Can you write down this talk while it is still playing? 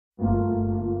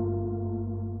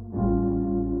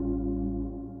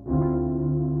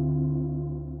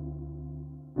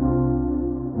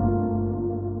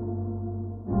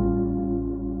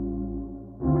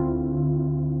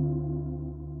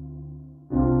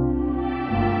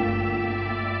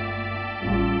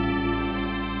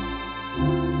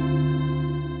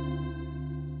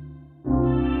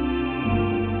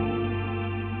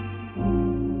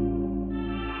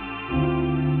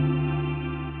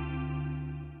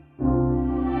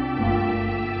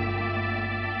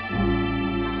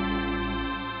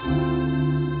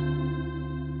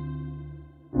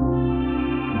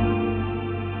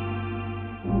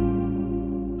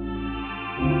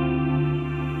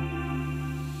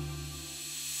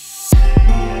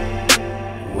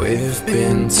We've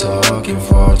been talking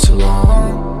for too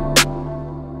long.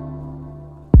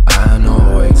 I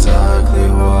know exactly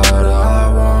what I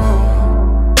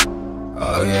want.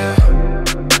 Oh yeah.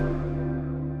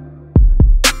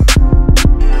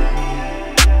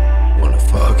 Wanna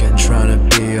fucking tryna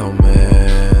be your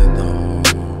man, no.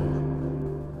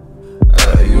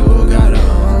 You gotta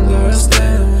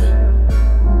understand.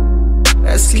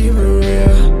 Let's keep it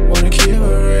real, wanna keep it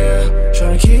real,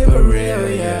 tryna keep it real,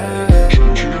 yeah.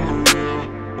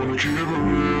 Keep it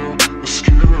real, let's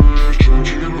keep it real, tryna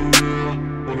keep it real,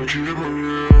 wanna keep it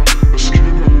real, let's keep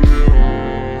it real,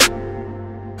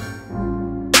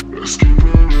 let's keep it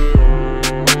real,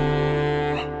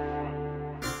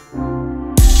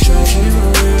 Tryna keep it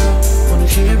real, wanna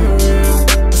keep it real,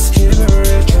 let's keep it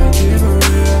real, tryna keep it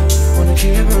real, wanna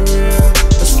keep it real,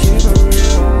 let's keep it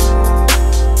real,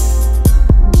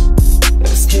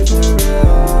 let's keep it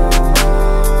real.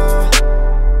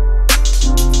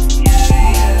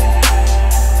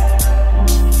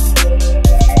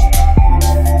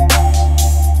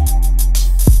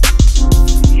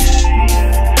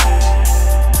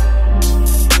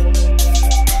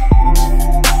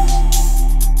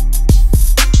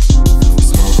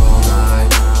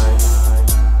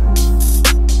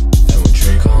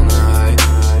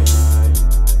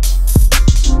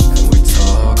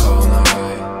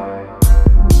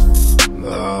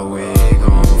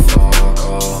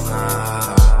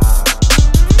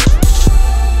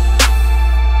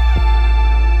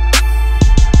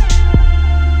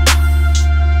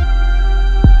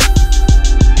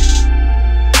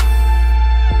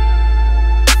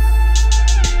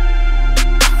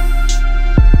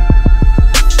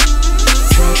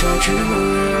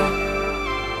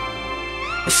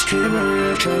 Let's keep it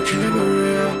real, try to keep it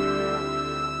real.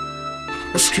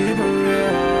 Let's keep it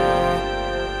real.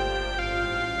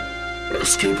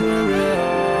 Let's keep it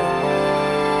real.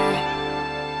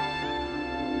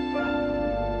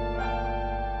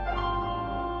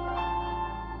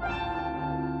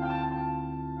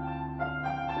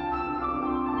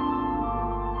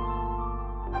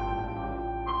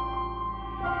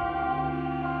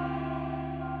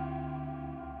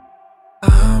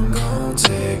 I'm gonna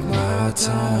take my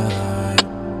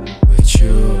time with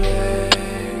you,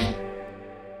 babe,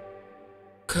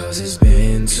 'cause it's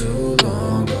been too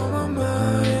long on my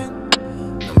mind.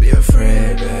 Don't be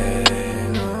afraid,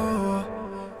 babe, no.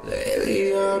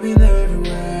 Lately I've been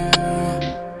everywhere,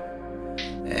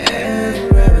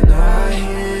 everywhere but not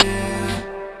here.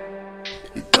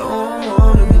 You don't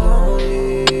wanna be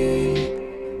lonely,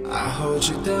 I'll hold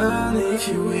you down if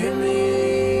you with me.